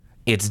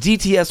It's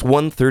DTS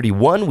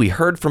 131. We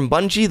heard from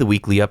Bungie. The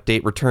weekly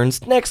update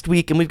returns next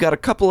week, and we've got a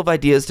couple of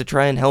ideas to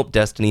try and help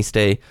Destiny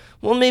stay,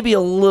 well, maybe a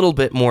little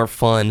bit more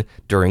fun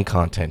during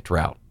content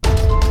drought.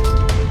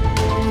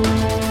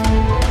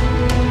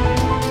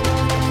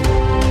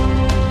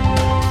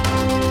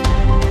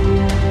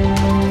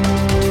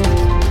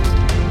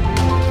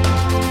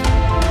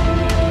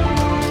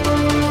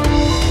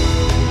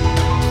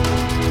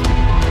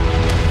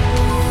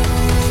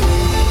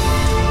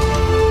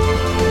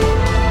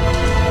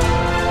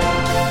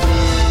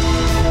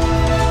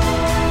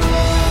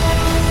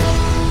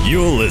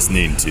 You're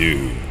listening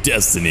to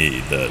Destiny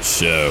the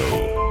Show.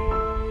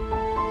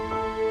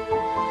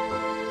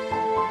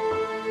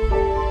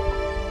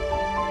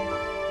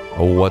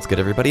 What's good,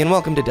 everybody, and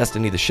welcome to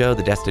Destiny the Show,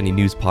 the Destiny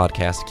news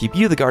podcast to keep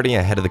you, the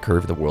guardian, ahead of the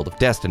curve of the world of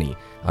Destiny.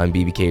 I'm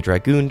BBK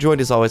Dragoon, joined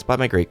as always by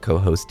my great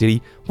co-host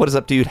Diddy. What is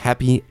up, dude?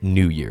 Happy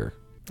New Year.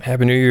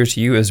 Happy New Year to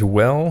you as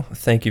well.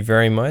 Thank you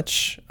very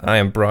much. I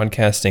am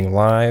broadcasting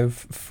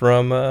live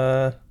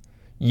from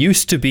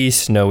used to be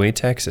snowy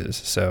Texas,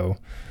 so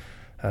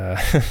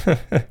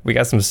we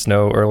got some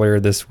snow earlier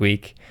this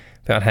week,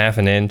 about half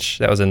an inch.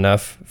 That was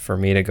enough for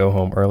me to go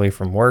home early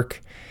from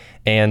work,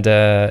 and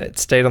it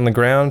stayed on the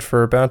ground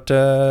for about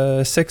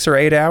 6 or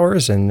 8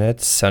 hours, and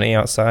it's sunny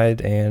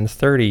outside and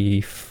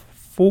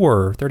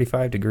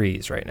 35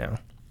 degrees right now.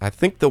 I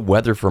think the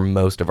weather for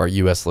most of our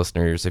U.S.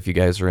 listeners, if you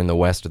guys are in the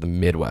West or the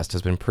Midwest,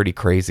 has been pretty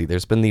crazy.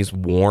 There's been these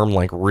warm,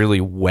 like really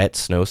wet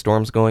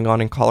snowstorms going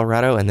on in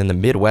Colorado, and then the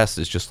Midwest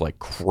is just like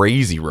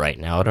crazy right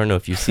now. I don't know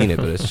if you've seen it,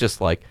 but it's just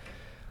like,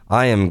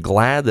 I am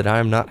glad that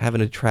I'm not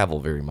having to travel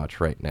very much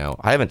right now.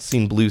 I haven't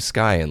seen blue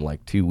sky in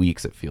like 2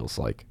 weeks, it feels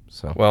like.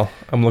 So, well,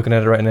 I'm looking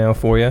at it right now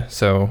for you,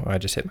 so I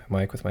just hit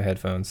my mic with my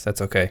headphones. That's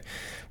okay.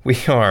 We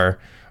are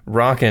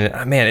rocking.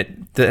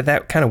 Man,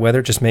 that kind of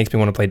weather just makes me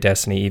want to play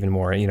Destiny even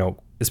more, you know,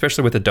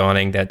 especially with the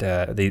dawning that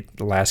the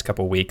last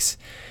couple weeks.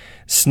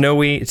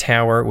 Snowy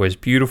Tower was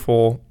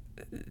beautiful.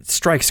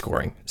 Strike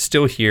scoring,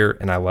 still here,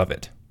 and I love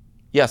it.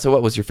 Yeah, so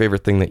what was your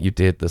favorite thing that you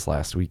did this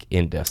last week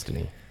in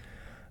Destiny?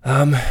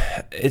 I'm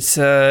just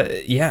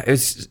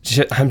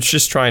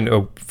trying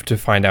to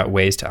find out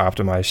ways to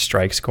optimize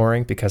strike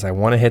scoring because I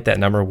want to hit that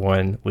number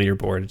one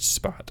leaderboard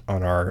spot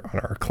on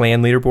our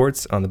clan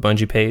leaderboards on the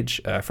Bungie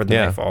page for the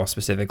Nightfall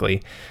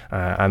specifically.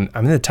 I'm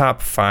in the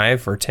top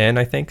 5 or 10,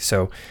 I think,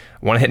 so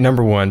I want to hit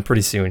number one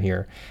pretty soon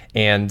here.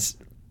 And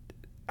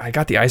I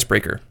got the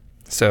icebreaker.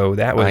 So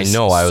that was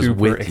I was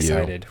super with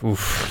excited. You.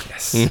 Oof,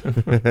 yes.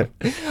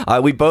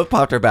 We both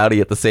popped our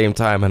bounty at the same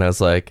time, and I was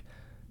like,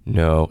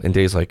 no. And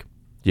Dave's like,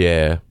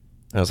 yeah.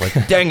 I was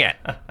like, dang it.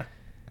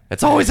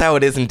 That's always how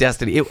it is in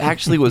Destiny. It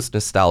actually was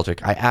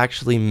nostalgic. I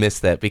actually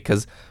miss that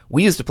because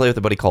we used to play with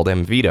a buddy called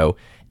M. Vito,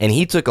 and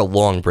he took a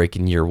long break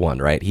in year one,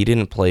 right? He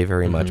didn't play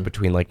very much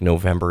between like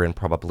November and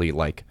probably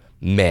like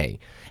May.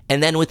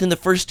 And then within the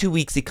first 2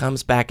 weeks, he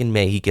comes back in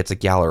May, he gets a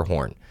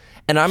Gallarhorn.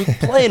 And I'm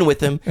playing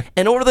with him,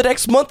 and over the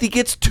next month, he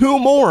gets 2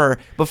 more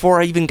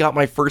before I even got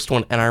my first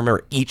one. And I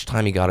remember each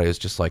time he got it, it was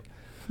just like,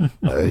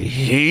 I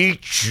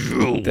hate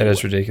you. That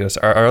is ridiculous.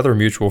 Our other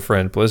mutual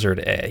friend, Blizzard,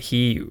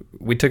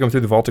 we took him through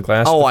the Vaulted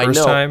Glass the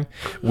first time.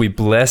 We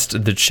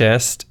blessed the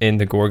chest in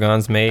the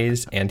Gorgon's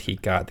Maze, and he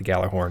got the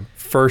Gallarhorn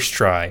first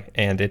try,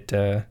 and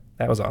that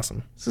was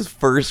awesome. This is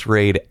first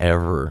raid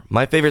ever.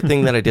 My favorite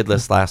thing that I did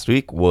this last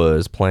week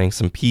was playing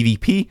some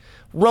PvP.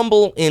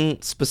 Rumble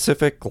in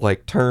specific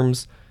like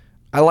terms.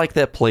 I like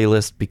that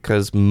playlist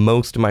because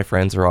most of my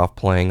friends are off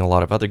playing a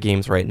lot of other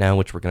games right now,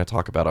 which we're going to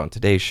talk about on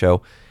today's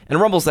show.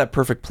 And Rumble's that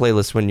perfect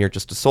playlist when you're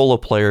just a solo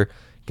player,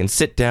 can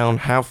sit down,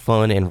 have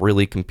fun, and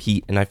really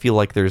compete. And I feel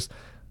like there's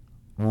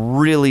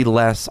really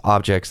less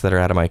objects that are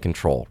out of my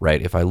control,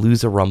 right? If I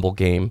lose a Rumble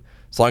game,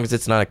 as long as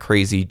it's not a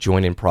crazy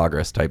join in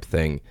progress type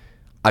thing,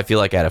 I feel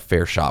like I had a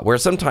fair shot. Where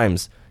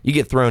sometimes you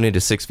get thrown into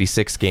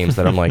 6v6 games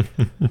that I'm like,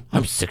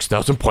 I'm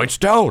 6,000 points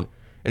down,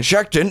 and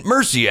Shaq didn't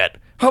mercy yet.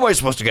 How am I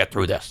supposed to get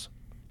through this?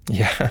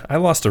 Yeah, I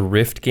lost a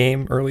Rift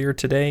game earlier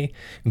today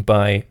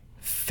by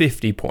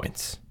 50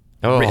 points.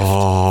 Rift,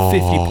 50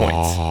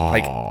 points.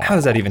 Like, how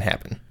does that even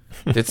happen?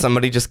 Did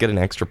somebody just get an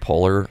extra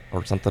puller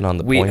or something on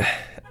the point?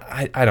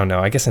 I don't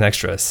know. I guess an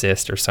extra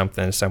assist or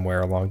something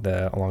somewhere along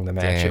the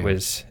match. Dang.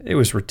 It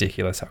was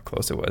ridiculous how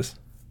close it was.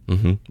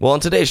 Mm-hmm. Well, on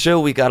today's show,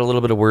 we got a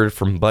little bit of word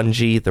from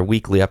Bungie. Their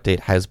weekly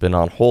update has been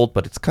on hold,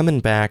 but it's coming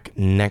back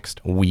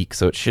next week,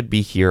 so it should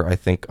be here, I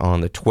think,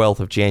 on the 12th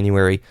of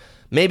January.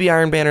 Maybe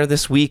Iron Banner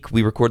this week.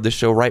 We record this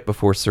show right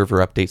before server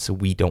update, so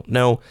we don't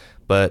know,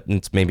 but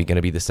it's maybe going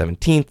to be the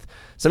 17th.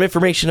 Some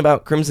information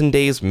about Crimson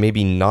Days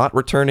maybe not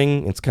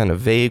returning. It's kind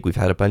of vague. We've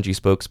had a Bungie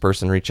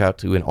spokesperson reach out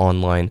to an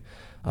online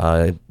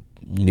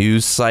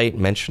news site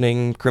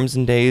mentioning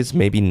Crimson Days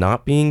maybe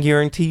not being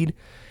guaranteed.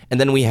 And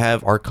then we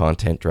have our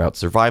content drought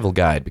survival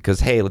guide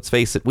because, hey, let's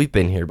face it, we've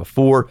been here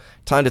before.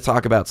 Time to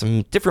talk about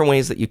some different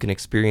ways that you can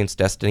experience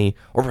Destiny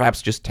or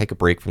perhaps just take a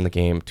break from the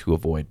game to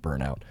avoid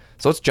burnout.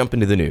 So let's jump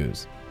into the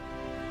news.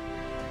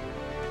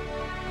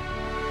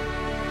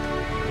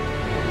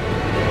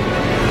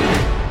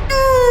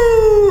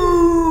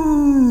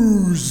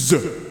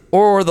 News!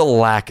 or the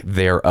lack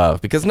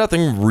thereof, because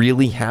nothing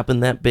really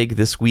happened that big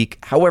this week.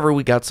 However,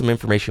 we got some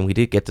information. We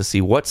did get to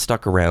see what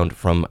stuck around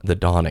from the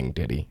Dawning,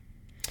 did he?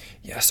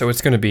 Yeah, so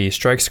it's going to be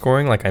strike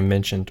scoring, like I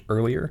mentioned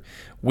earlier.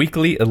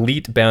 Weekly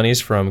elite bounties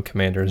from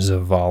Commander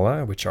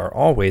Zavala, which are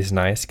always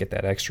nice, get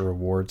that extra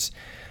rewards.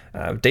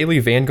 Daily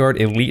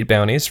Vanguard elite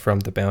bounties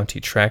from the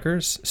bounty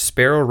trackers.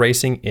 Sparrow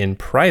racing in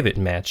private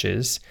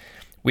matches.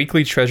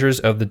 Weekly treasures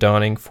of the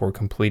Dawning for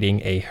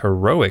completing a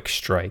heroic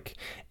strike.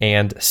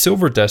 And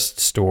Silver Dust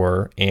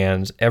Store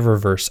and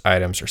Eververse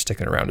items are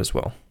sticking around as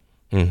well.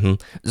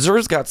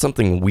 Xur's got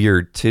something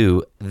weird,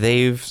 too.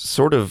 They've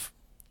sort of...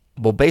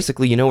 Well,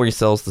 basically, you know where he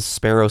sells the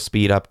Sparrow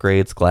speed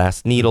upgrades,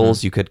 glass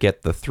needles. You could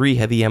get the 3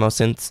 heavy ammo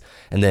synths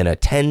and then a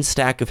 10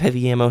 stack of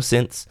heavy ammo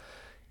synths.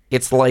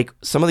 It's like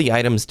some of the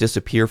items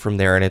disappear from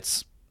there, and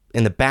it's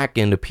in the back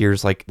end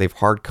appears like they've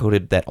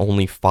hard-coded that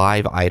only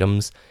 5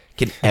 items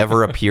can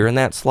ever appear in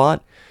that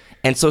slot.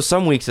 And so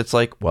some weeks it's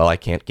like, well, I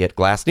can't get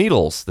glass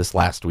needles this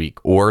last week,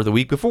 or the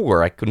week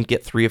before I couldn't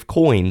get 3 of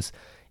coins.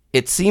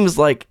 It seems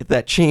like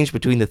that change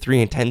between the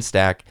 3 and 10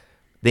 stack,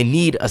 they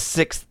need a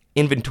 6th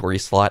inventory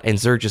slot, and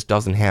Xur just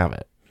doesn't have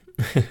it.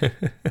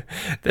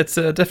 That's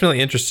definitely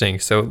interesting.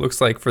 So it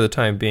looks like for the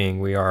time being,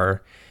 we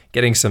are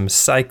getting some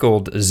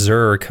cycled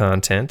Xur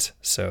content.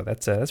 So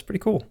that's pretty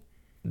cool.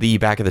 The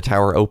back of the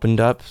tower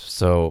opened up,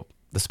 so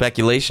the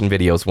speculation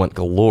videos went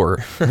galore.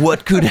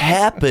 What could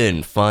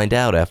happen? Find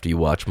out after you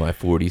watch my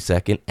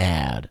 40-second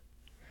ad.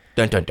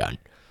 Dun dun dun.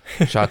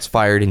 Shots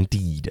fired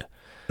indeed.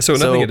 So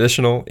nothing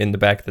additional in the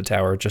back of the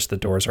tower, just the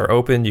doors are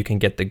open. You can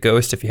get the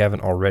ghost if you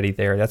haven't already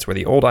there. That's where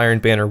the old Iron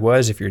Banner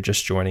was if you're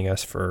just joining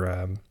us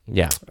for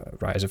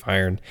Rise of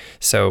Iron.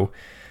 So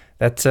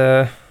that's,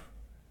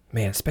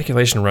 man,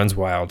 speculation runs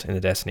wild in the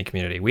Destiny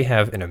community. We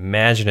have an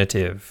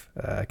imaginative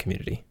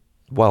community.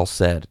 Well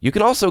said. You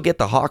can also get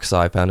the Hawk's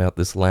Eye, found out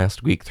this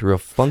last week, through a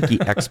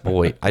funky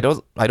exploit. I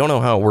don't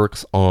know how it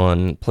works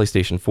on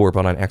PlayStation 4,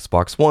 but on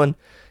Xbox One,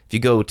 if you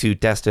go to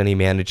Destiny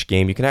Managed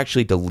Game, you can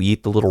actually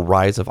delete the little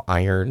Rise of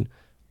Iron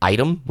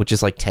item, which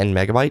is like 10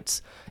 megabytes.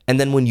 And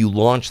then when you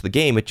launch the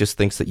game, it just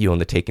thinks that you own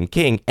the Taken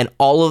King. And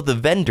all of the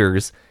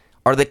vendors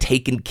are the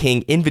Taken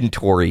King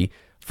inventory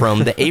from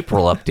the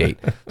April update.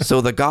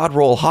 So the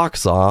Godroll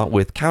Hawksaw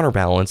with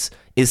Counterbalance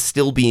is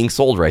still being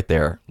sold right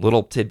there.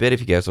 Little tidbit if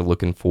you guys are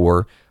looking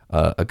for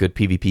a good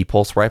PvP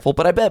pulse rifle.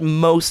 But I bet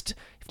most,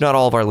 if not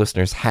all of our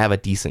listeners, have a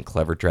decent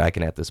Clever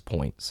Dragon at this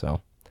point.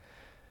 So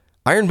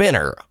Iron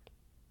Banner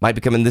might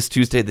be coming this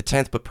Tuesday the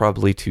 10th, but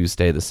probably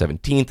Tuesday the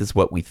 17th is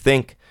what we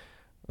think.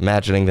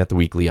 Imagining that the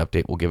weekly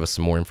update will give us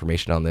some more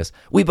information on this.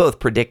 We both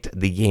predict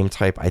the game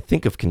type, I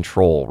think, of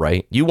Control,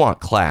 right? You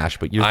want Clash,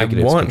 but you're thinking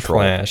it's Control.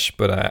 I want Clash,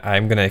 but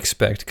I'm going to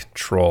expect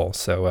Control.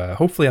 So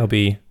hopefully I'll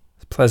be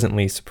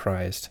pleasantly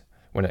surprised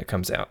when it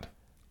comes out.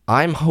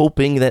 I'm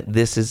hoping that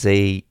this is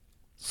a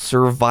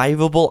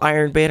survivable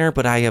Iron Banner,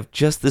 but I have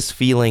just this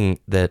feeling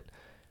that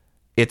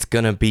it's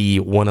going to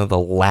be one of the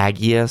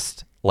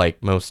laggiest,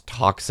 like most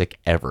toxic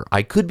ever.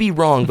 I could be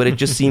wrong, but it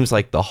just seems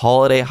like the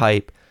holiday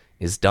hype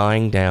is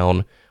dying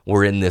down.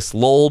 We're in this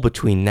lull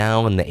between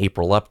now and the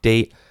April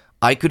update.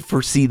 I could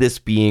foresee this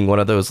being one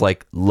of those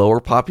like lower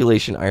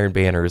population Iron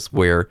Banners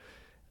where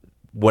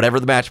whatever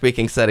the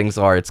matchmaking settings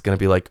are, it's going to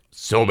be like,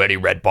 so many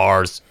red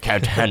bars,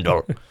 can't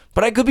handle.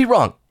 But I could be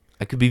wrong.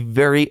 I could be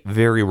very,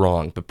 very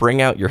wrong. But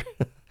bring out your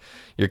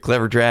your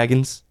Clever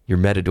Dragons, your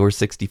Metador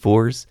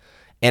 64s,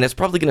 and it's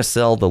probably going to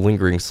sell the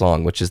Lingering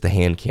Song, which is the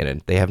hand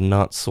cannon. They have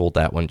not sold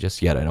that one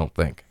just yet, I don't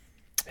think.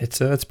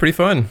 It's pretty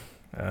fun.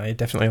 I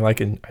definitely like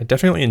it. I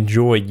definitely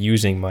enjoy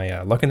using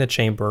my Luck in the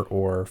Chamber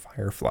or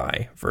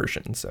Firefly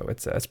version, so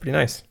it's pretty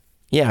nice.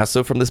 Yeah,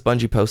 so from this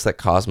Bungie post that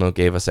Cosmo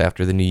gave us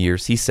after the New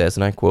Year's, he says,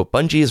 and I quote,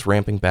 "Bungie is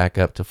ramping back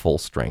up to full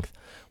strength.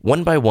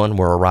 One by one,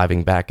 we're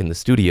arriving back in the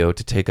studio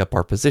to take up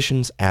our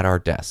positions at our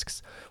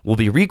desks. We'll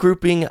be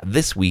regrouping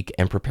this week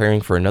and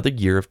preparing for another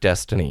year of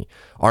Destiny.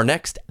 Our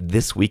next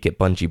This Week at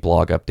Bungie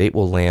blog update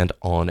will land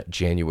on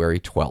January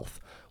 12th.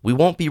 We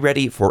won't be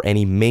ready for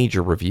any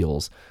major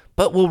reveals,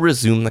 but we'll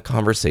resume the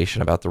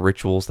conversation about the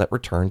rituals that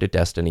return to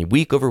Destiny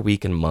week over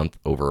week and month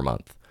over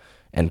month."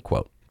 End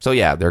quote. So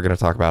yeah, they're going to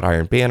talk about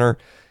Iron Banner.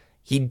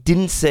 He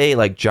didn't say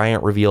like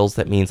giant reveals.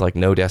 That means like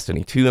no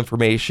Destiny 2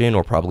 information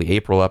or probably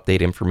April update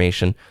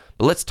information.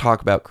 But let's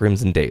talk about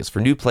Crimson Days. For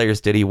new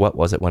players, Diddy, what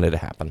was it? When did it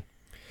happen?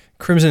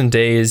 Crimson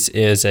Days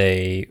is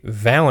a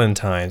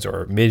Valentine's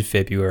or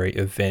mid-February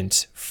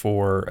event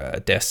for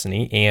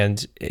Destiny,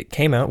 and it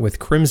came out with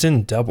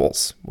Crimson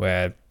Doubles,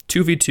 where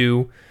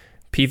 2v2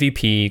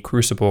 PvP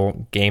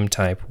Crucible game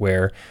type,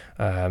 where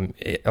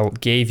it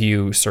gave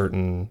you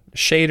certain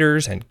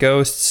shaders and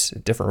ghosts,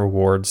 different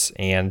rewards,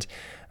 and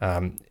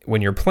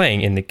when you're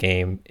playing in the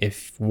game,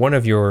 if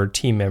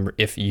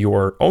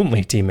your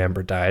only team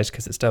member dies,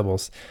 because it's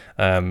doubles,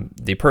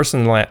 the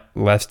person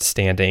left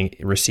standing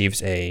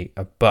receives a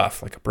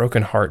buff, like a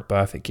broken heart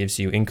buff. It gives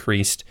you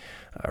increased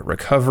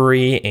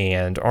recovery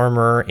and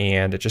armor,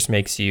 and it just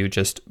makes you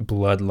just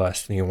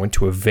bloodlust. You want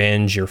to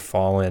avenge your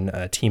fallen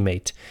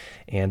teammate,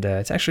 and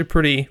it's actually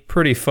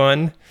pretty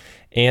fun.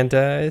 And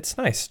it's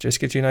nice. Just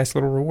gives you nice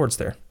little rewards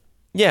there.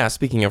 Yeah,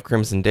 speaking of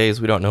Crimson Days,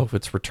 we don't know if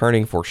it's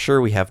returning for sure.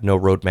 We have no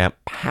roadmap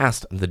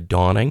past the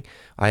dawning.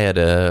 I had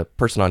a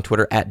person on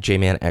Twitter at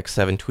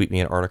jmanx7 tweet me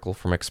an article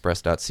from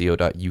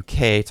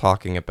express.co.uk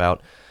talking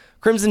about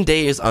Crimson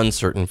Days'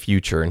 uncertain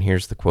future, and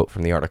here's the quote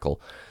from the article.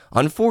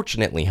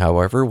 Unfortunately,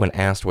 however, when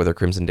asked whether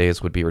Crimson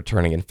Days would be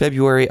returning in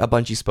February, a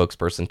Bungie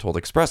spokesperson told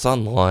Express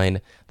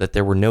Online that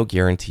there were no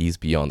guarantees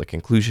beyond the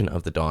conclusion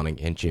of the dawning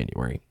in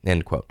January.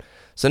 End quote.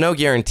 So no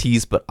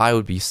guarantees, but I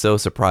would be so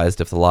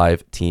surprised if the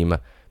live team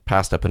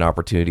passed up an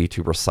opportunity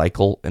to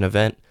recycle an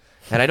event.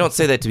 And I don't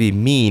say that to be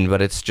mean,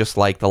 but it's just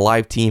like the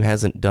live team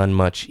hasn't done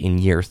much in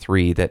year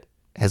 3 that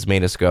has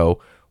made us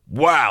go,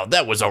 wow,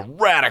 that was a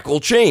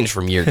radical change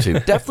from year 2.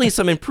 Definitely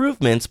some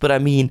improvements, but I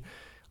mean,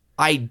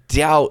 I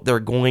doubt they're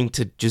going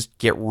to just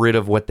get rid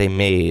of what they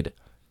made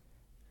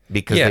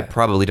because they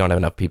probably don't have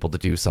enough people to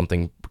do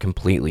something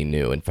completely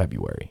new in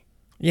February.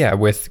 Yeah,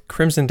 with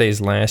Crimson Days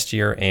last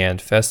year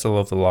and Festival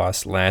of the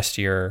Lost last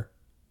year,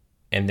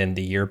 and then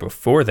the year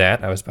before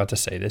that, I was about to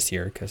say this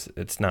year because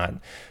it's not,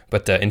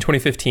 but in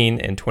 2015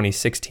 and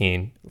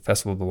 2016,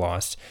 Festival of the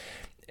Lost,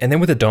 and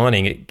then with the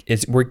Dawning,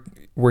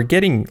 we're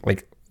getting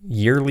like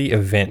yearly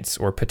events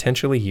or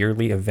potentially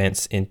yearly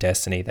events in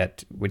Destiny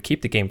that would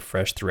keep the game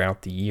fresh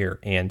throughout the year.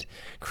 And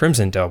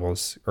Crimson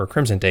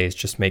Days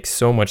just makes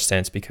so much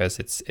sense because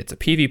it's a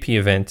PvP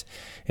event.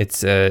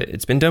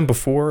 It's been done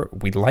before.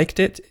 We liked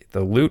it.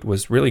 The loot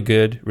was really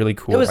good, really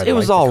cool. It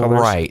was all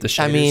right.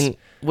 I mean,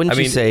 wouldn't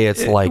you say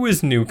it's like it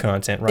was new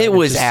content, right? It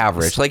was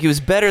average. Like it was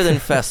better than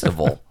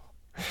Festival.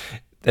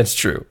 That's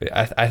true.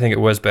 I think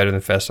it was better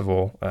than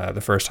Festival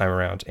the first time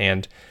around.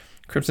 And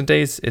Crimson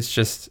Days,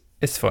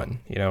 it's fun,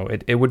 you know.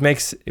 It would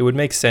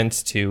make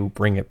sense to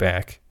bring it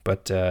back,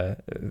 but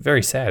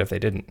very sad if they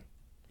didn't.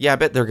 Yeah, I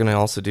bet they're gonna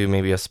also do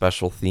maybe a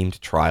special themed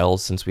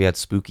trials since we had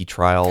spooky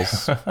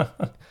trials.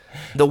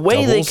 The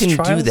way they can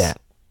do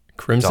that,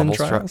 Crimson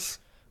Trials,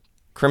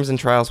 Crimson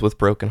Trials with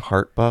Broken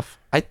Heart buff.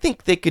 I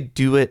think they could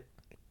do it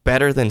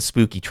better than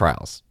Spooky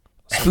Trials.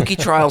 Spooky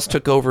Trials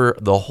took over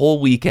the whole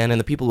weekend, and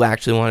the people who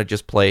actually want to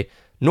just play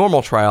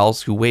normal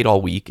trials who wait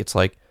all week, it's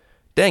like,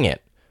 dang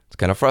it, it's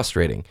kind of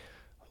frustrating.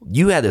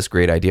 You had this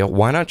great idea.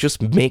 Why not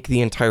just make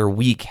the entire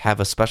week have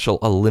a special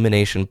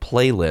elimination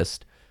playlist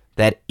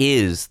that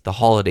is the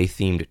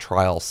holiday-themed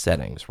trial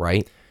settings,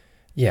 right?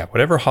 Yeah,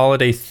 whatever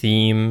holiday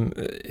theme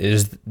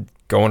is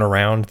going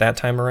around that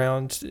time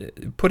around,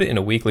 put it in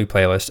a weekly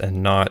playlist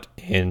and not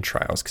in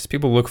trials, because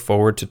people look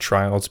forward to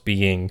trials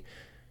being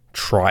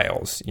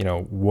trials, you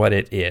know, what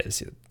it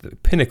is, the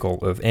pinnacle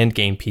of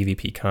endgame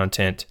PvP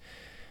content,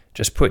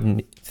 just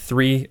putting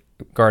 3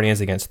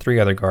 Guardians against 3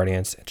 other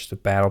Guardians, just a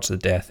battle to the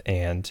death,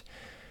 and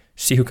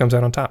see who comes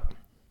out on top.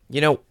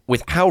 You know,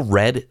 with how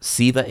red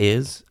Siva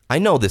is, I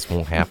know this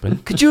won't happen.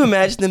 Could you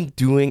imagine them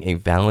doing a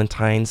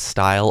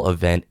Valentine's-style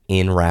event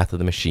in Wrath of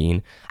the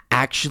Machine,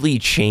 actually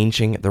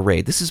changing the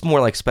raid? This is more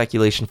like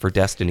speculation for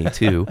Destiny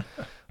 2,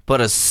 but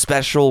a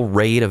special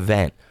raid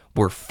event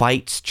where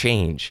fights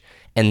change,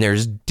 and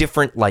there's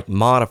different, like,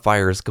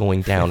 modifiers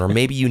going down, or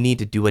maybe you need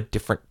to do a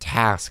different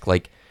task,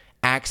 like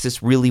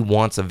Axis really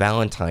wants a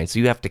Valentine, so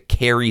you have to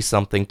carry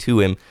something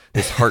to him,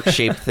 this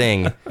heart-shaped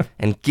thing,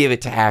 and give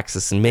it to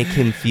Axis and make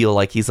him feel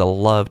like he's a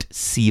loved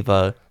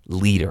Siva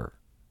leader.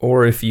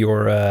 Or if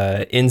you're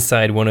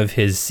inside one of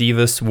his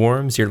Siva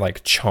swarms, you're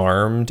like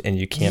charmed and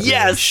you can't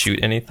really shoot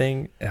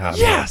anything. Oh,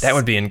 man, that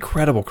would be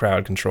incredible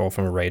crowd control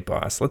from a raid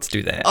boss. Let's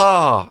do that.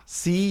 Oh,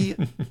 see?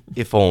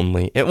 If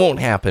only. It won't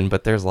happen,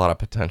 but there's a lot of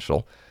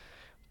potential.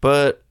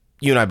 But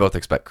you and I both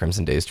expect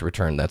Crimson Days to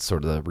return. That's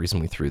sort of the reason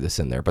we threw this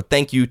in there. But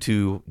thank you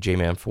to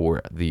J-Man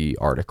for the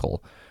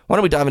article. Why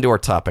don't we dive into our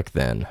topic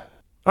then?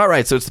 All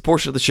right, so it's the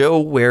portion of the show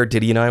where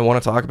Diddy and I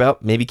want to talk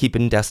about maybe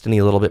keeping Destiny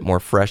a little bit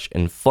more fresh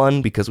and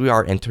fun because we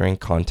are entering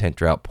content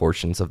drought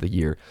portions of the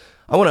year.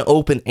 I want to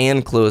open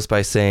and close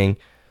by saying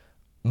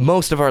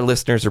most of our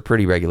listeners are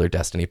pretty regular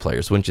Destiny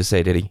players, wouldn't you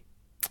say, Diddy?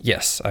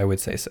 Yes, I would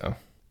say so.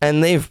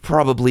 And they've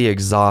probably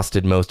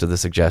exhausted most of the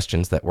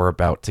suggestions that we're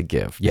about to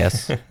give,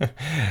 yes?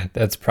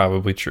 That's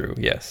probably true,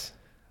 yes.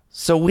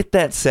 So with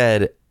that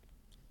said,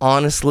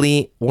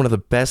 honestly, one of the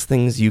best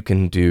things you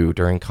can do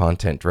during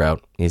content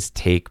drought is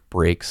take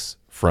breaks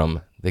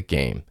from the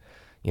game.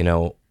 You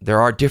know,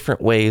 there are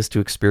different ways to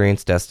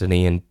experience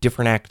Destiny and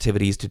different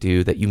activities to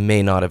do that you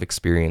may not have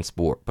experienced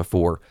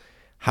before.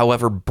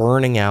 However,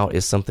 burning out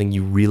is something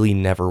you really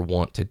never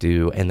want to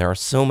do, and there are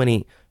so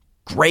many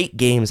great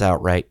games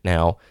out right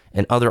now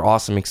and other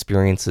awesome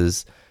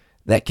experiences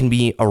that can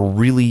be a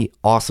really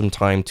awesome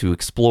time to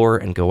explore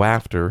and go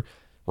after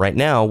right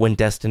now when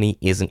Destiny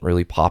isn't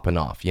really popping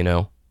off, you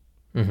know?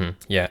 Mm-hmm.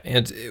 Yeah,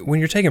 and when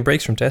you're taking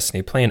breaks from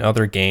Destiny, playing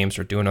other games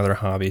or doing other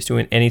hobbies,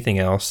 doing anything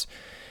else,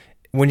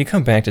 when you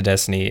come back to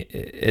Destiny,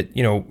 it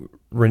you know,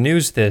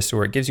 renews this,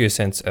 or it gives you a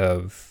sense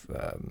of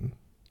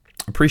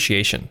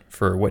appreciation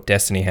for what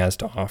Destiny has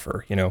to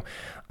offer. You know,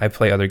 I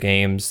play other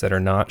games that are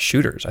not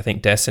shooters. I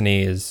think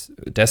Destiny and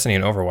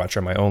Overwatch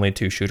are my only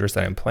 2 shooters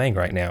that I'm playing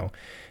right now.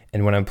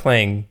 And when I'm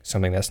playing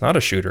something that's not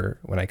a shooter,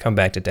 when I come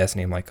back to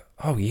Destiny, I'm like,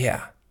 oh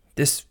yeah,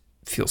 this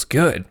feels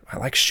good. I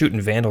like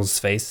shooting Vandals'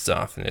 faces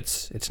off, and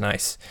it's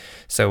nice.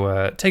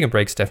 So taking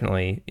breaks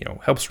definitely,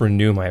 helps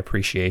renew my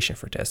appreciation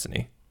for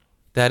Destiny.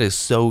 That is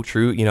so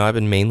true. I've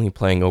been mainly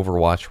playing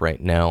Overwatch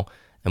right now.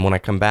 And when I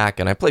come back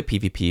and I play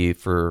PvP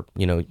for,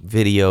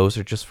 videos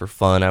or just for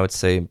fun, I would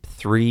say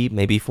 3,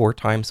 maybe 4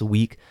 times a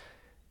week.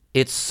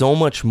 It's so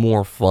much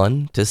more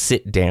fun to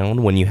sit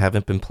down when you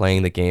haven't been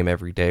playing the game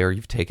every day, or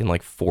you've taken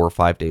like 4 or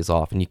 5 days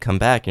off, and you come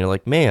back and you're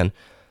like, man,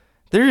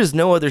 there is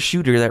no other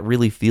shooter that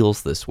really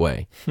feels this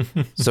way.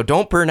 So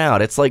don't burn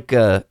out. It's like,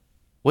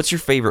 what's your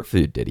favorite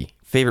food, Diddy?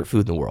 Favorite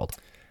food in the world?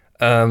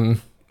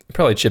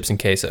 Probably chips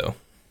and queso.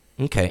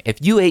 Okay,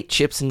 if you ate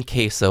chips and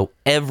queso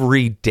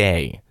every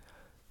day,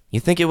 you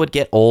think it would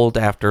get old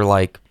after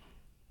like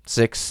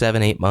 6,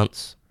 7, 8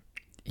 months?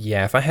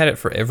 Yeah, if I had it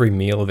for every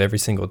meal of every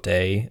single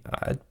day,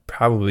 I'd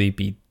probably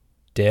be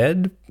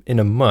dead in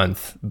a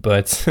month,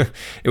 but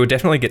it would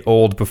definitely get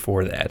old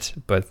before that.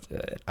 But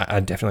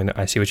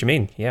I see what you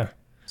mean, yeah.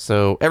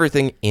 So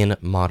everything in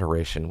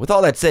moderation. With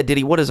all that said,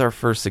 Diddy, what is our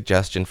first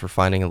suggestion for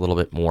finding a little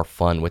bit more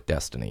fun with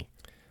Destiny?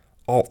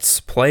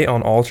 Alts. Play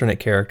on alternate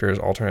characters,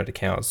 alternate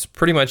accounts.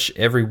 Pretty much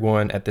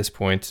everyone at this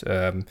point,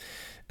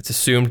 it's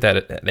assumed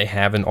that they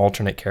have an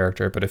alternate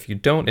character, but if you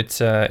don't, it's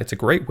a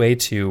great way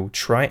to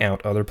try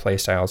out other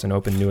playstyles and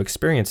open new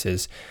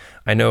experiences.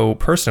 I know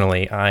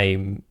personally,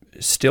 I'm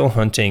still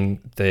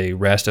hunting the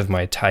rest of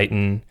my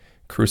Titan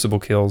Crucible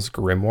Kills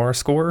Grimoire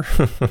score.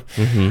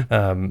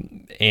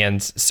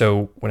 And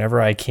so whenever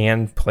I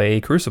can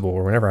play Crucible,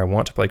 or whenever I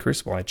want to play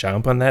Crucible, I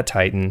jump on that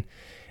Titan.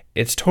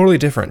 It's totally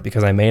different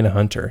because I main a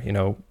hunter.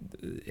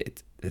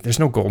 There's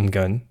no golden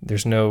gun.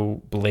 There's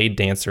no blade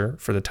dancer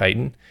for the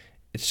Titan.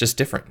 It's just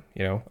different.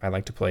 I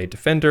like to play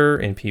Defender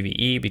in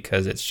PvE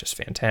because it's just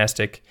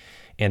fantastic,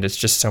 and it's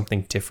just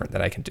something different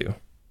that I can do.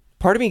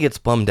 Part of me gets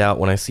bummed out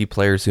when I see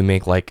players who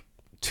make like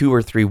 2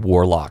 or 3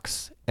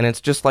 Warlocks, and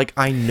it's just like,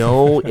 I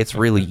know it's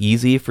really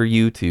easy for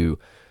you to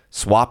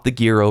swap the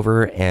gear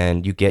over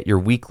and you get your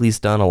weeklies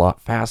done a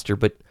lot faster,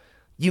 but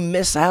you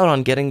miss out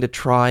on getting to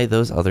try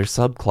those other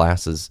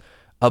subclasses.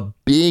 A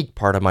big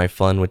part of my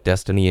fun with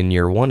Destiny in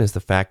year 1 is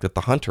the fact that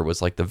the Hunter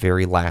was like the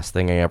very last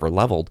thing I ever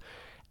leveled.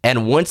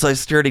 And once I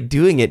started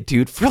doing it,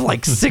 dude, for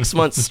like 6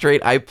 months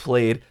straight, I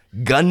played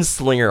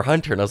Gunslinger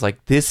Hunter, and I was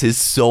like, this is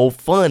so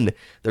fun.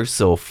 They're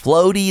so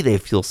floaty. They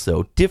feel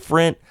so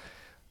different.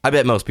 I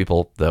bet most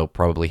people, though,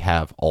 probably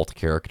have alt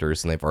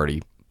characters, and they've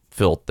already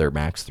filled their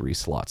max 3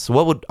 slots. So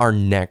what would our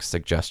next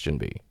suggestion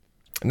be?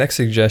 Next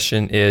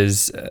suggestion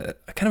is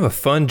kind of a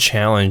fun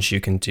challenge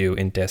you can do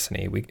in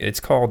Destiny.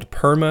 It's called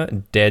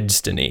Perma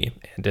Deadstiny,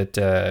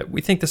 and we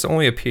think this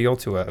only appeal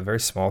to a very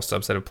small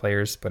subset of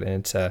players, but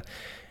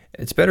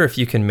it's better if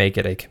you can make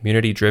it a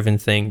community-driven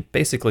thing.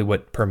 Basically,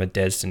 what Perma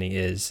Deadstiny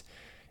is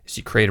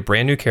you create a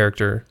brand new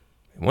character,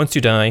 and once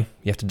you die,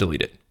 you have to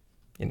delete it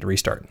and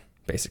restart.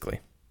 Basically,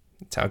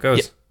 that's how it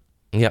goes.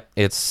 Yep,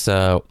 it's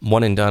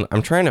one and done.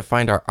 I'm trying to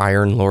find our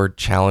Iron Lord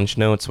challenge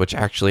notes, which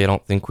actually I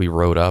don't think we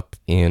wrote up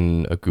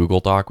in a Google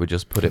Doc. We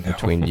just put it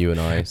between you and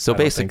I. So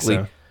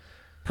basically,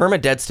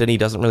 Perma Deadstiny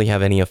doesn't really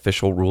have any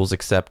official rules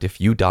except if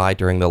you die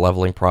during the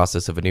leveling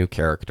process of a new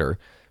character,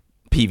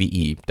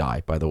 PvE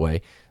die, by the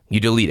way,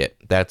 you delete it.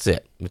 That's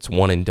it. It's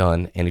one and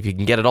done. And if you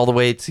can get it all the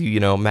way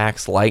to,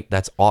 max light,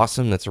 that's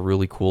awesome. That's a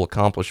really cool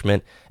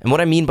accomplishment. And what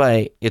I mean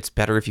by it's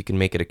better if you can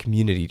make it a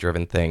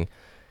community-driven thing,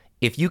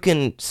 if you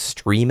can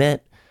stream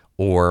it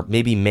or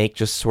maybe make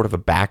just sort of a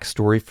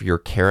backstory for your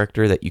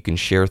character that you can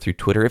share through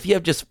Twitter, if you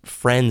have just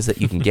friends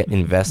that you can get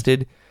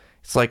invested,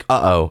 it's like,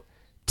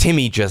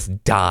 Timmy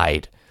just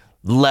died.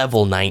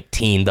 Level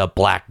 19, the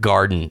Black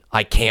Garden.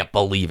 I can't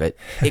believe it.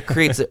 It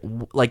creates it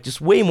like just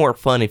way more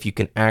fun if you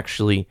can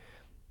actually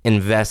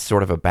invest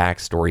sort of a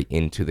backstory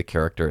into the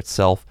character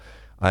itself.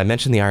 I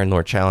mentioned the Iron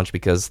Lord Challenge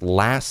because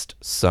last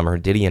summer,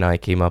 Diddy and I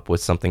came up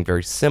with something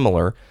very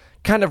similar,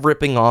 kind of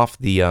ripping off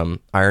the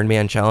Iron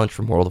Man Challenge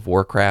from World of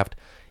Warcraft.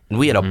 And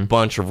we had a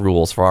bunch of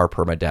rules for our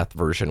permadeath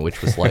version,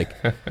 which was like,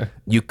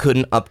 you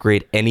couldn't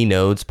upgrade any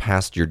nodes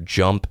past your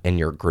jump and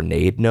your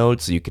grenade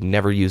nodes, so you could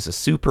never use a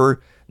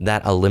super.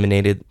 That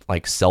eliminated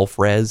like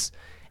self-res.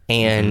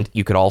 And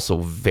you could also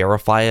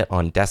verify it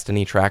on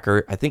Destiny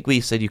Tracker. I think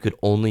we said you could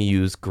only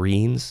use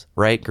greens,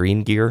 right?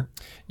 Green gear.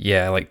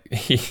 Yeah,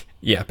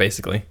 yeah,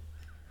 basically.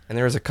 And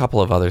there was a couple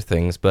of other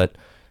things, but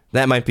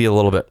that might be a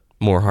little bit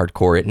more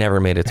hardcore. It never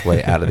made its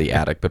way out of the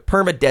attic. But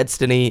Perma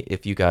Deadstiny,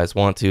 if you guys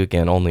want to,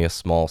 again, only a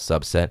small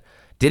subset.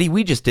 Diddy,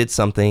 we just did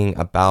something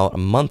about a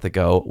month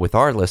ago with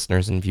our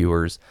listeners and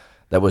viewers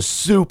that was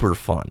super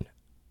fun.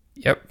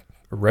 Yep.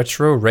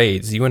 Retro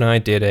Raids. You and I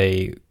did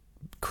a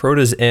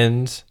Crota's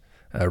End,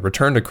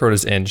 Return to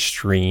Crota's End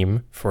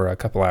stream for a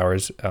couple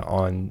hours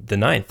on the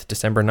 9th,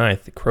 December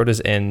 9th,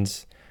 Crota's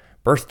End's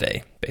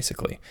birthday,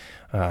 basically.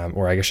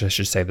 Or I guess I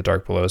should say the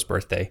Dark Below's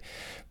birthday.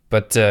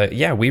 But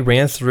we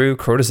ran through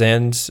Crota's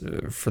End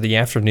for the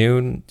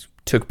afternoon,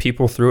 took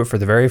people through it for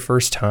the very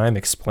first time,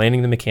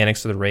 explaining the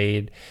mechanics of the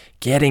raid,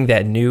 getting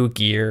that new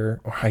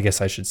gear, or I guess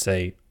I should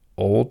say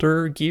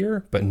older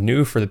gear, but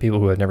new for the people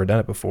who had never done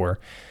it before.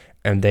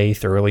 and they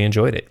thoroughly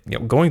enjoyed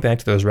it. Going back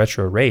to those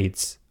retro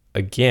raids,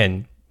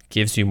 again,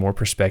 gives you more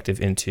perspective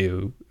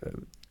into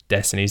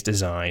Destiny's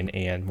design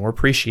and more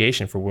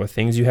appreciation for what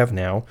things you have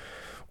now.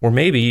 Or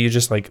maybe you're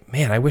just like,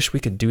 man, I wish we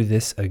could do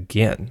this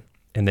again.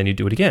 And then you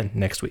do it again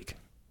next week.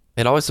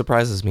 It always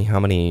surprises me how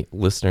many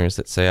listeners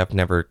that say I've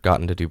never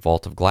gotten to do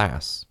Vault of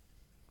Glass.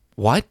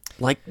 What?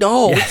 Like,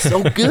 no, it's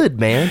so good,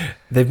 man.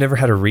 They've never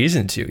had a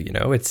reason to,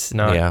 It's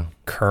not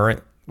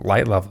current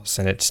light levels,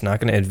 and it's not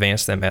going to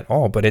advance them at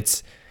all.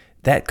 But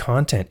that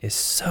content is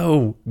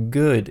so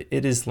good.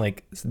 It is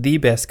like the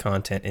best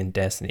content in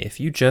Destiny. If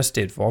you just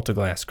did Vault of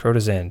Glass,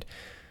 Crota's End,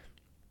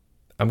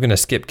 I'm going to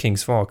skip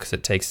King's Fall because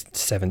it takes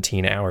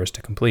 17 hours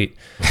to complete.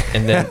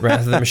 And then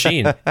Wrath of the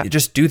Machine, you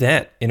just do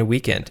that in a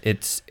weekend.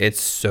 It's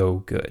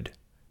so good.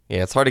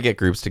 Yeah, it's hard to get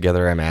groups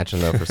together, I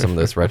imagine, though, for some of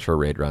those retro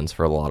raid runs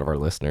for a lot of our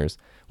listeners.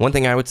 One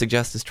thing I would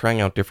suggest is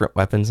trying out different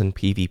weapons in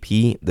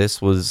PvP.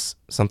 This was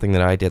something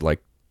that I did,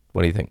 like,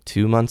 what do you think,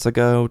 2 months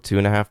ago,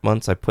 2.5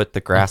 months? I put the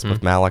Grasp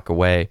of Malak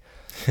away.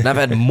 And I've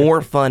had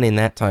more fun in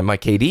that time. My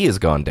KD has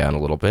gone down a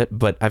little bit,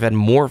 but I've had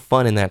more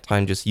fun in that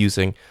time just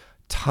using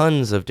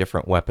tons of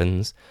different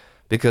weapons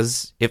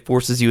because it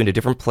forces you into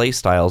different play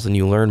styles and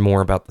you learn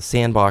more about the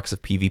sandbox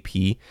of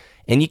PvP,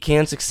 and you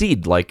can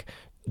succeed, like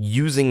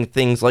using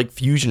things like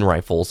fusion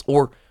rifles.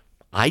 Or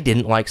I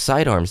didn't like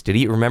sidearms. Did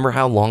you remember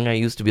how long I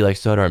used to be like,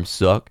 sidearms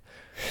suck?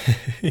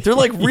 They're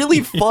like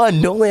really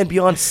fun. No Land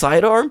Beyond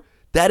sidearm,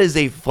 that is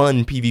a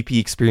fun PvP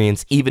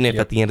experience, even if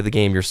at the end of the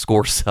game your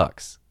score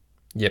sucks.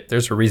 Yep,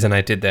 there's a reason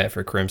I did that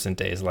for Crimson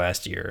Days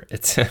last year.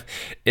 It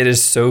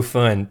is so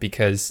fun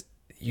because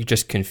you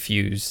just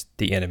confuse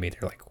the enemy.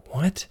 They're like,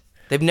 what?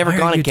 They've never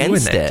gone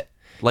against it.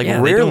 Like,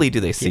 rarely do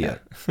they see it.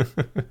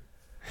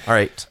 All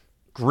right.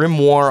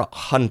 Grimoire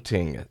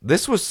hunting.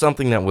 This was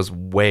something that was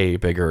way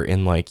bigger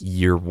in like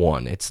year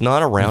one. It's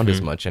not around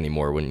as much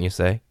anymore, wouldn't you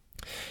say?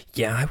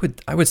 Yeah,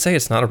 I would say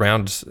it's not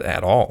around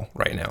at all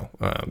right now.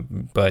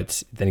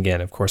 But then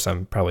again, of course,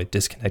 I'm probably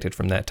disconnected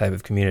from that type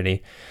of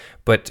community.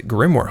 But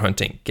Grimoire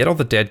hunting, get all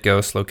the dead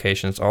ghost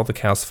locations, all the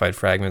calcified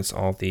fragments,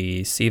 all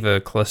the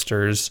Siva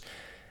clusters,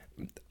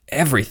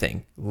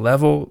 everything.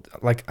 Level,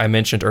 like I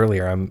mentioned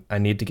earlier, I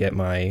need to get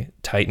my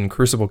Titan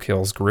Crucible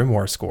Kills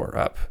Grimoire score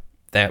up.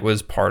 That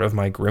was part of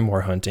my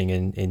Grimoire hunting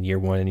in year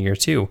one and year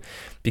two,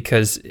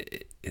 because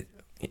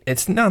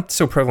it's not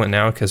so prevalent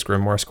now because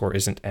Grimoire score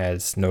isn't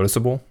as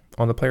noticeable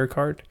on the player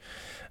card.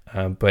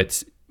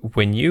 But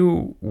when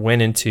you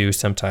went into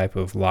some type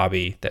of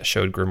lobby that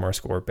showed Grimoire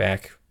score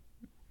back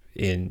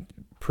in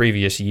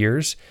previous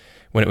years,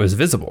 when it was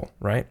visible,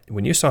 right?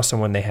 When you saw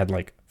someone, they had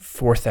like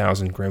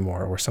 4,000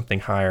 Grimoire or something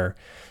higher,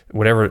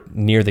 whatever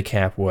near the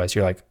cap was,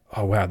 you're like,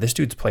 oh wow, this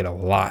dude's played a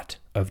lot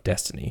of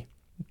Destiny.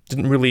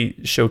 Didn't really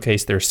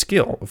showcase their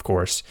skill, of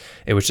course.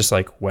 It was just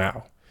like,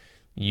 wow,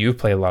 you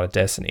play a lot of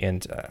Destiny.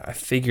 And I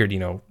figured,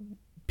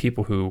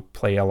 people who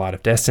play a lot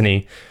of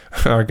Destiny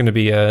are going to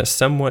be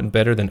somewhat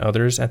better than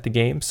others at the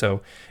game.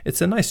 So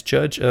it's a nice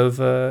judge of,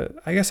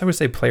 I guess I would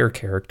say, player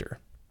character.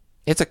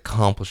 It's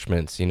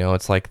accomplishments,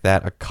 it's like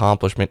that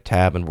accomplishment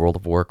tab in World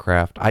of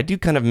Warcraft. I do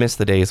kind of miss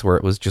the days where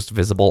it was just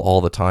visible all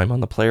the time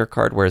on the player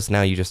card, whereas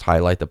now you just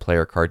highlight the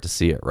player card to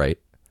see it, right?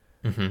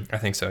 I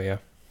think so, yeah.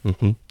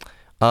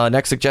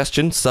 Next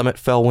suggestion, Summit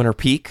Fellwinter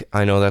Peak.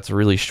 I know that's a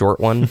really short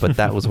one, but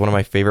that was one of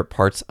my favorite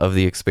parts of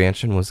the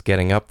expansion, was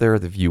getting up there.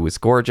 The view was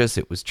gorgeous,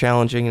 it was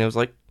challenging, and it was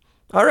like,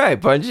 all right,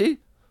 Bungie,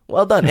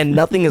 well done. And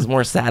nothing is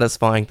more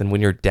satisfying than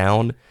when you're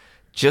down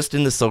just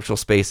in the social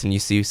space and you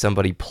see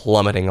somebody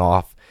plummeting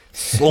off,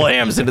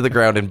 slams into the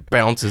ground and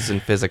bounces in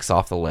physics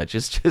off the ledge.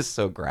 It's just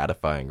so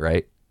gratifying,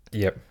 right?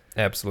 Yep,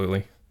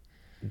 absolutely.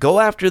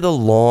 Go after the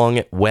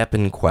long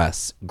weapon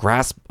quests.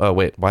 Oh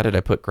wait, why did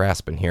I put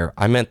grasp in here?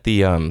 I meant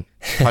the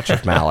Touch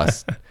of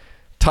Malice.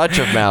 Touch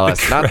of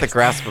Malice, not the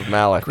Grasp of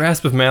Malak.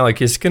 Grasp of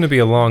Malak is going to be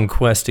a long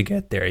quest to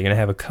get there. You're going to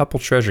have a couple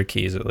treasure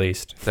keys at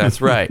least.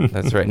 That's right.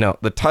 That's right. No,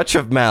 the Touch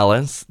of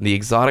Malice, the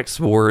Exotic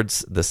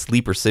Swords, the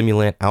Sleeper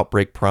Simulant,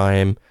 Outbreak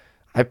Prime.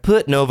 I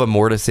put Nova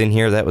Mortis in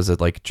here. That was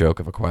a joke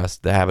of a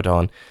quest. The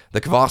Abaddon,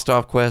 the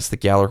Kvostov quest, the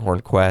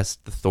Gallarhorn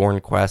quest, the Thorn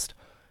quest.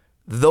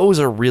 Those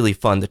are really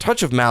fun. The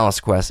Touch of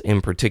Malice quest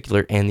in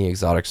particular and the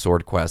Exotic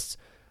Sword quests,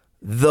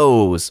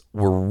 those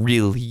were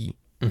really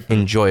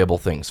enjoyable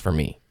things for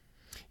me.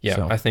 Yeah,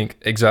 so. I think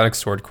Exotic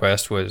Sword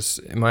quest was,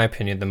 in my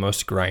opinion, the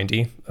most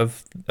grindy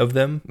of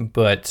them,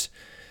 but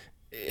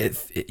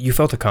you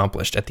felt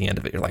accomplished at the end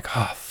of it. You're like,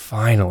 oh,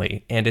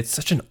 finally. And it's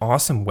such an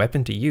awesome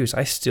weapon to use.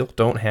 I still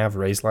don't have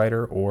Raze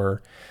Lighter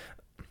or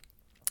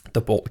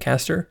the Bolt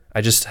Caster.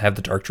 I just have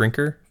the Dark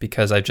Drinker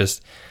because I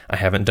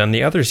haven't done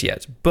the others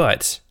yet,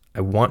 but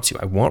I want to.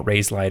 I want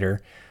Raze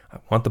Lighter. I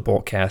want the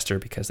Bolt Caster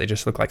because they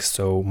just look like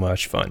so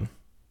much fun.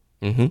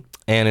 And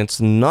it's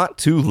not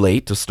too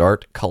late to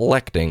start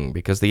collecting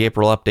because the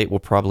April update will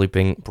probably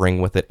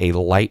bring with it a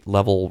light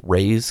level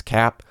raise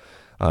cap,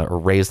 or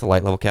raise the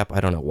light level cap.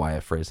 I don't know why I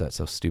phrased that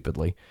so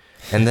stupidly.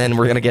 And then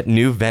we're going to get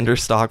new vendor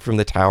stock from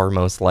the tower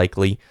most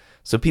likely.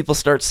 So people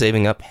start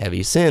saving up heavy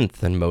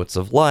synth and motes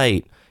of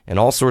light and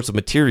all sorts of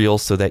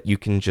materials so that you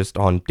can just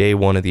on day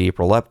one of the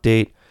April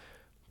update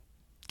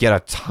get a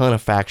ton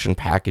of faction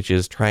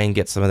packages, try and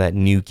get some of that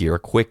new gear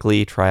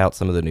quickly, try out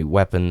some of the new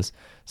weapons.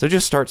 So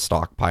just start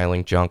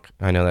stockpiling junk.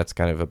 I know that's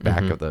kind of a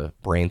back of the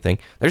brain thing.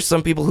 There's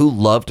some people who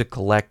love to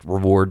collect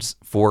rewards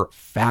for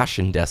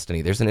fashion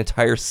Destiny. There's an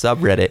entire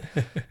subreddit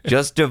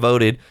just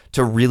devoted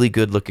to really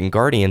good looking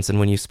Guardians. And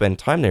when you spend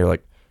time there, you're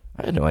like,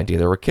 I had no idea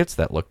there were kits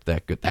that looked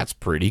that good. That's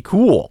pretty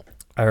cool.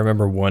 I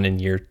remember one in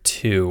year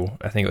 2.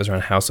 I think it was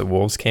around House of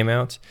Wolves came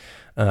out.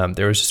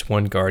 There was just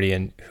one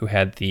Guardian who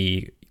had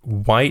the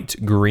white,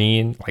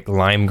 green, like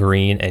lime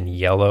green and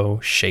yellow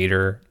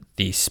shader,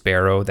 the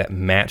Sparrow that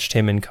matched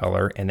him in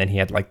color, and then he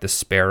had like the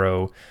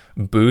Sparrow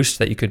boost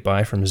that you could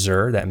buy from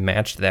Xur that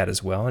matched that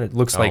as well, and it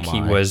looks like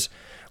he was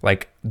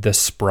like the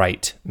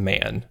Sprite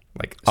man,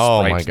 like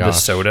Sprite the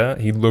soda.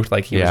 He looked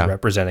like he was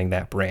representing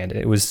that brand.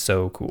 It was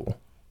so cool.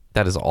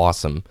 That is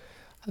awesome.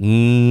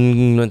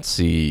 Let's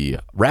see.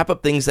 Wrap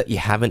up things that you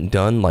haven't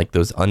done, like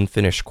those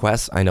unfinished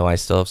quests. I know I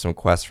still have some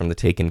quests from the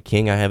Taken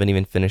King I haven't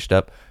even finished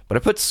up, but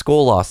I put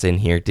Skolas in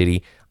here,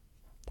 Diddy.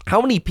 How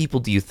many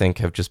people do you think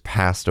have just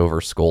passed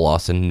over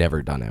Skolas and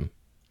never done him?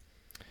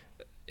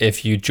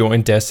 If you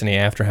joined Destiny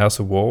after House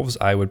of Wolves,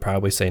 I would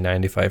probably say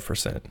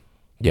 95%.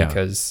 Yeah.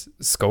 Because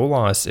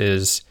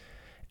Skolas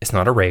it's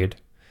not a raid.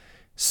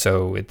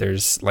 So there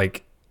is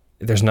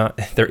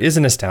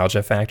a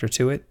nostalgia factor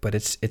to it, but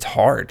it's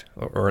hard,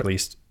 or at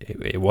least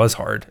it was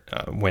hard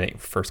when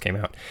it first came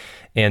out.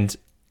 And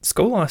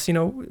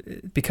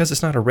Skolas, because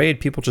it's not a raid,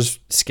 people just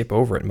skip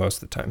over it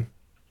most of the time.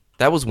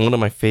 That was one of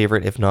my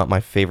favorite, if not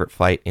my favorite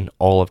fight in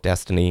all of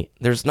Destiny.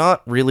 There's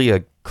not really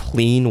a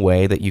clean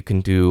way that you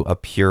can do a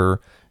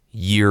pure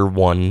year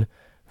one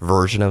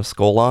version of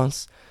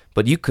Skolas,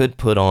 but you could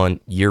put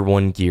on year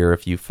one gear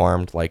if you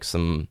farmed like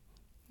some,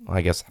 I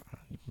guess,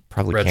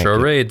 probably retro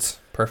raids.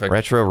 Perfect.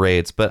 Retro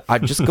raids, but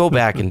I'd just go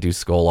back and do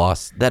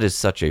Skolas. That is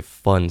such a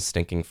fun,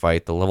 stinking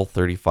fight, the level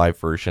 35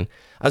 version.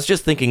 I was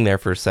just thinking there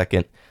for a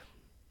second,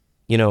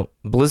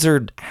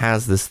 Blizzard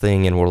has this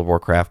thing in World of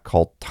Warcraft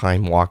called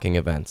time walking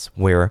events,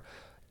 where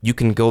you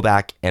can go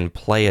back and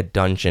play a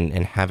dungeon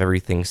and have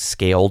everything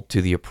scaled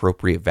to the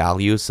appropriate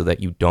value so that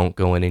you don't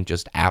go in and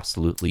just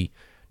absolutely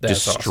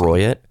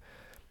destroy it.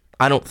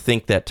 I don't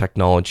think that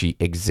technology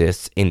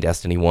exists in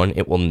Destiny 1.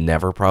 It will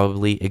never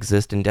probably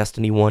exist in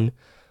Destiny 1.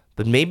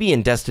 But maybe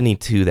in Destiny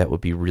 2, that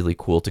would be really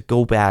cool to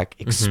go back,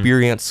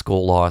 experience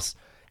Skolas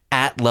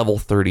at level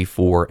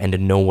 34, and to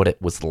know what it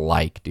was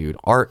like, dude.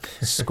 Arc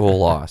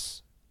Skolas.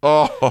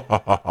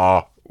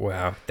 Oh,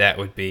 wow, that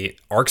would be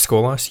Arc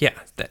Skolas. Yeah,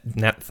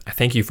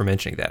 thank you for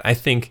mentioning that. I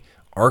think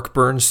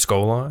Arcburn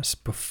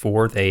Skolas,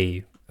 before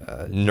they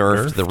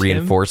nerfed the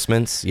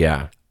reinforcements,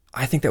 yeah.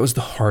 I think that was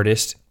the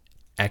hardest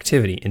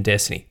activity in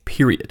Destiny,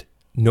 period.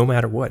 No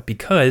matter what,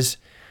 because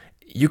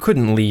you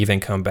couldn't leave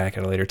and come back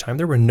at a later time.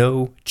 There were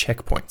no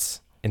checkpoints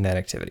in that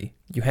activity.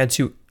 You had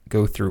to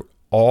go through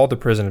all the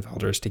Prison of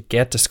Elders to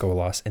get to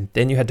Skolas, and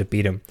then you had to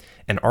beat him.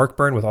 And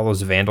Arcburn, with all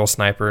those Vandal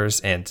snipers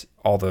and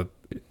all the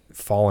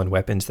fallen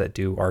weapons that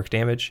do arc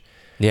damage,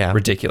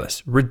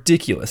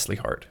 ridiculously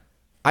hard.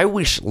 I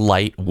wish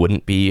light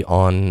wouldn't be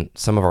on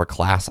some of our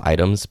class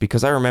items,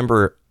 because I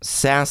remember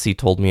Sassy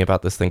told me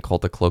about this thing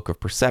called the Cloak of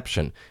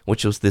Perception,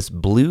 which was this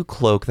blue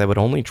cloak that would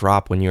only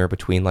drop when you were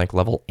between like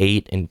level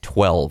 8 and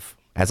 12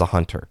 as a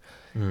hunter.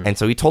 And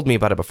so he told me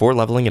about it before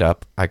leveling it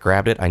up. I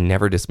grabbed it. I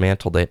never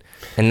dismantled it.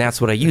 And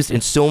that's what I used.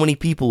 And so many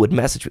people would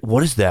message me,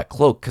 what is that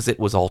cloak? Because it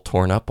was all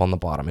torn up on the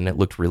bottom and it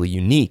looked really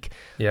unique.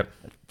 Yep.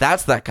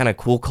 That's that kind of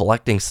cool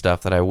collecting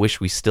stuff that I wish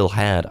we still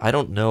had. I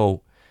don't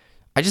know.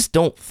 I just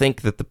don't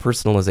think that the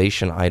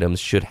personalization items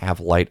should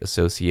have light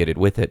associated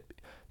with it.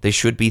 They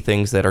should be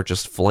things that are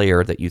just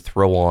flare that you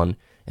throw on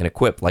and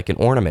equip, like an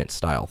ornament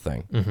style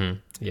thing. Mm-hmm.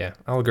 Yeah,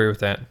 I'll agree with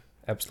that.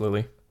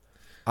 Absolutely.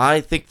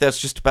 I think that's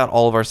just about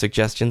all of our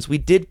suggestions. We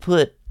did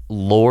put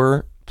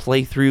lore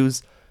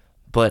playthroughs,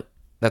 but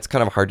that's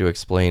kind of hard to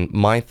explain.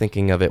 My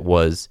thinking of it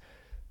was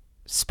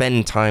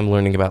spend time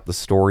learning about the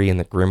story and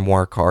the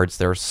Grimoire cards.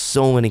 There are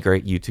so many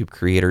great YouTube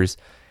creators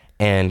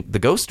and the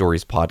Ghost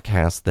Stories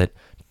podcast that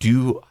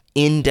do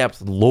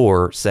in-depth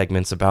lore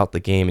segments about the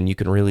game, and you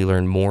can really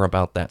learn more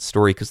about that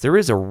story because there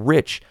is a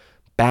rich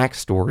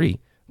backstory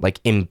like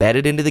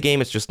embedded into the game.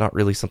 It's just not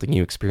really something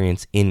you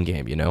experience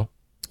in-game,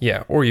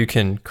 Yeah, or you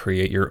can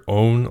create your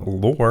own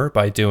lore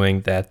by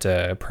doing that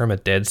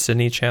perma-dead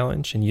Sydney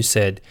challenge. And you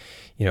said,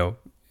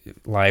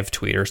 live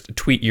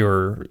tweet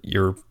your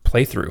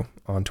playthrough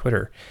on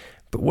Twitter.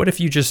 But what if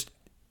you just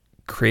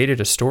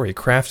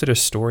crafted a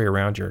story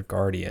around your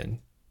Guardian,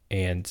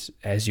 and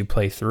as you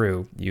play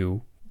through,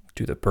 you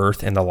do the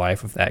birth and the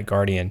life of that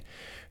Guardian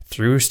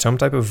through some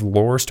type of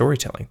lore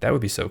storytelling? That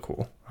would be so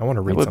cool. I want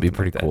to read something like that. That would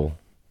be pretty cool.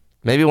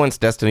 Maybe once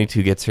Destiny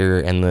 2 gets here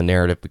and the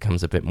narrative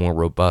becomes a bit more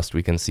robust,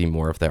 we can see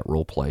more of that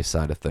roleplay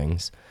side of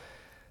things.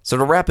 So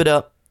to wrap it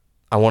up,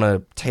 I want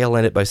to tail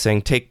end it by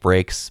saying take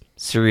breaks.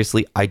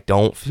 Seriously, I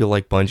don't feel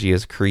like Bungie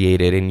has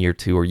created in year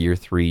 2 or year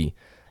 3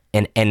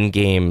 an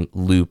endgame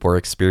loop or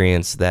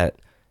experience that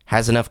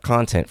has enough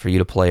content for you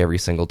to play every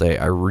single day.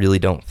 I really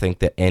don't think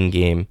that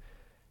Endgame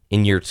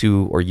in year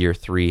 2 or year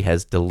 3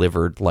 has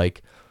delivered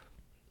like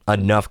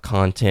enough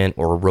content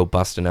or a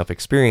robust enough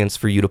experience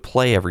for you to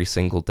play every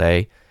single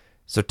day.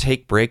 So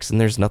take breaks,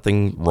 and there's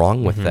nothing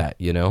wrong with that,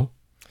 you know?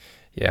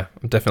 Yeah,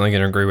 I'm definitely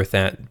going to agree with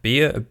that.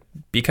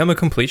 Become a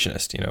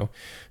completionist, you know.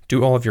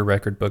 Do all of your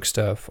record book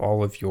stuff,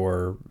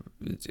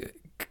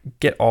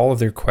 get all of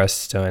their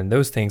quests done,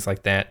 those things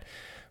like that.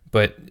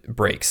 But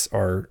breaks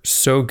are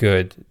so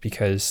good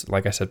because,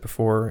 like I said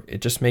before, it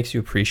just makes you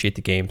appreciate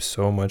the game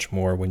so much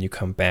more when you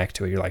come back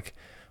to it. You're like,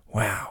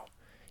 wow,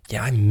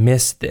 yeah, I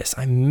miss this.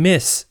 I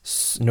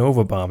miss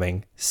Nova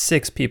bombing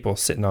 6 people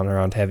sitting on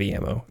around heavy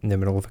ammo in the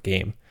middle of a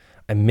game.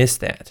 I miss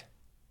that.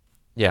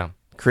 Yeah,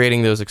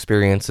 creating those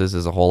experiences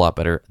is a whole lot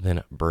better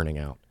than burning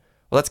out.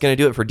 Well, that's going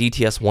to do it for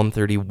DTS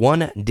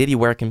 131. Diddy,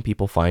 where can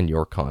people find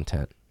your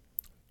content?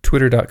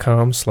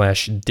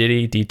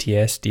 Twitter.com/Diddy,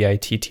 DTS,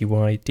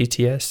 DITTY,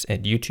 DTS,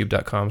 and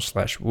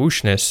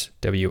YouTube.com/Wooshness,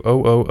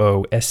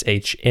 WOOOSHNESS.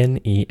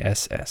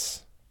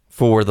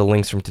 For the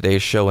links from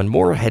today's show and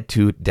more, head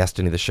to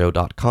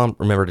DestinyTheShow.com.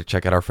 Remember to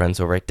check out our friends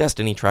over at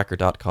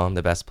DestinyTracker.com,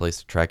 the best place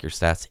to track your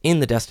stats in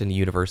the Destiny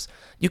universe.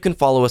 You can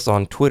follow us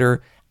on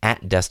Twitter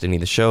at Destiny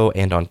the Show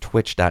and on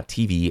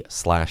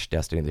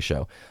twitch.tv/Destiny the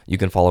Show. You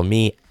can follow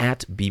me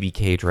at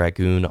BBK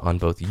Dragoon on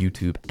both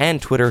YouTube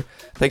and Twitter.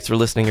 Thanks for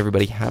listening,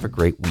 everybody. Have a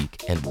great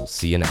week, and we'll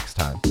see you next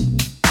time.